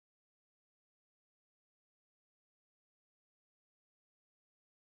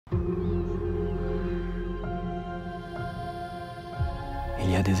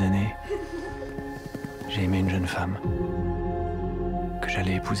a des années, j'ai aimé une jeune femme que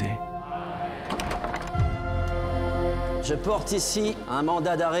j'allais épouser. Je porte ici un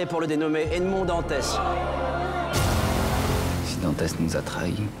mandat d'arrêt pour le dénommé Edmond Dantès. Si Dantès nous a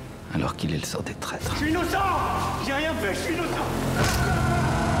trahis, alors qu'il est le sort des traîtres. Je suis innocent! J'ai rien fait, je suis innocent!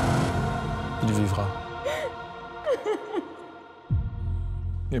 Il vivra.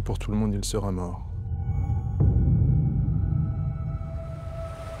 Et pour tout le monde, il sera mort.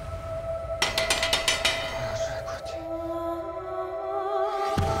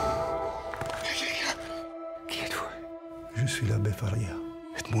 Qui êtes-vous? Je suis l'abbé Faria.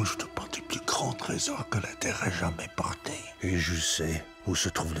 Et moi, je te porte le plus grand trésor que la terre ait jamais porté. Et je sais où se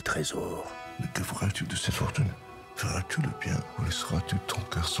trouve le trésor. Mais que feras-tu de cette fortune? Feras-tu le bien ou laisseras-tu ton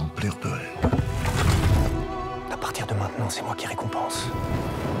cœur s'emplir de haine? À partir de maintenant, c'est moi qui récompense.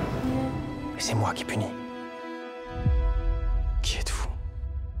 Et c'est moi qui punis. Qui êtes-vous?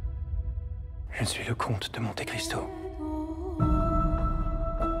 Je suis le comte de Montecristo.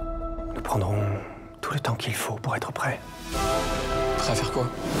 Nous prendrons tout le temps qu'il faut pour être prêts. Prêt à faire quoi?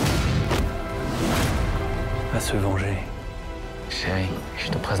 À se venger. Chérie, je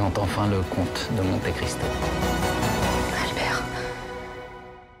te présente enfin le comte de Montecristo. Albert,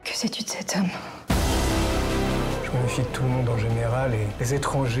 que sais-tu de cet homme? Je me méfie de tout le monde en général et des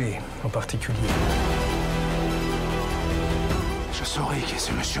étrangers en particulier. Je saurai qui est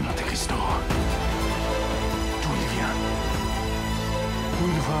ce monsieur Montecristo. D'où il vient? Où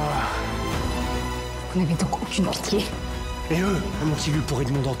il va? Vous n'avez donc aucune pitié. Et eux, m'ont-ils eu pour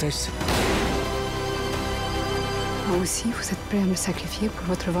Edmond Dantès? Moi aussi, vous êtes prêt à me sacrifier pour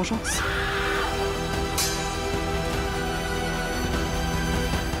votre vengeance?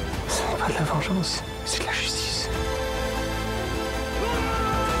 Ce n'est pas de la vengeance, c'est de la justice.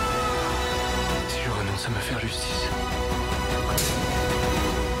 Si je renonce à me faire justice,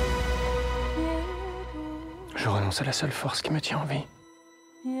 je renonce à la seule force qui me tient en vie.